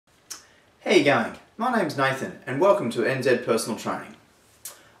How you going? My name's Nathan and welcome to ENZED Personal Training.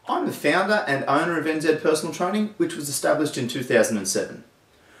 I'm the founder and owner of ENZED Personal Training, which was established in 2007.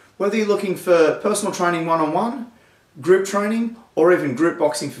 Whether you're looking for personal training one-on-one, group training, or even group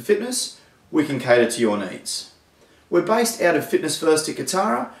boxing for fitness, we can cater to your needs. We're based out of Fitness First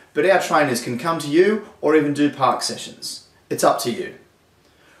Kotara, but our trainers can come to you or even do park sessions. It's up to you.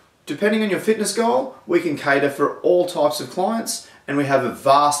 Depending on your fitness goal, we can cater for all types of clients and we have a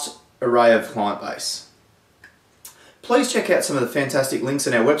vast array of client base. Please check out some of the fantastic links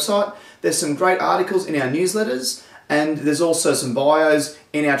on our website. There's some great articles in our newsletters and there's also some bios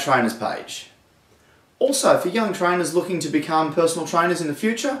in our trainers page. Also, for young trainers looking to become personal trainers in the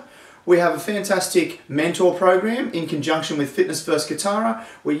future, we have a fantastic mentor program in conjunction with Fitness First Kotara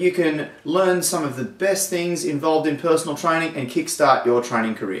where you can learn some of the best things involved in personal training and kickstart your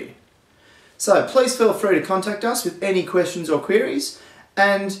training career. So please feel free to contact us with any questions or queries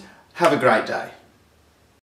and have a great day.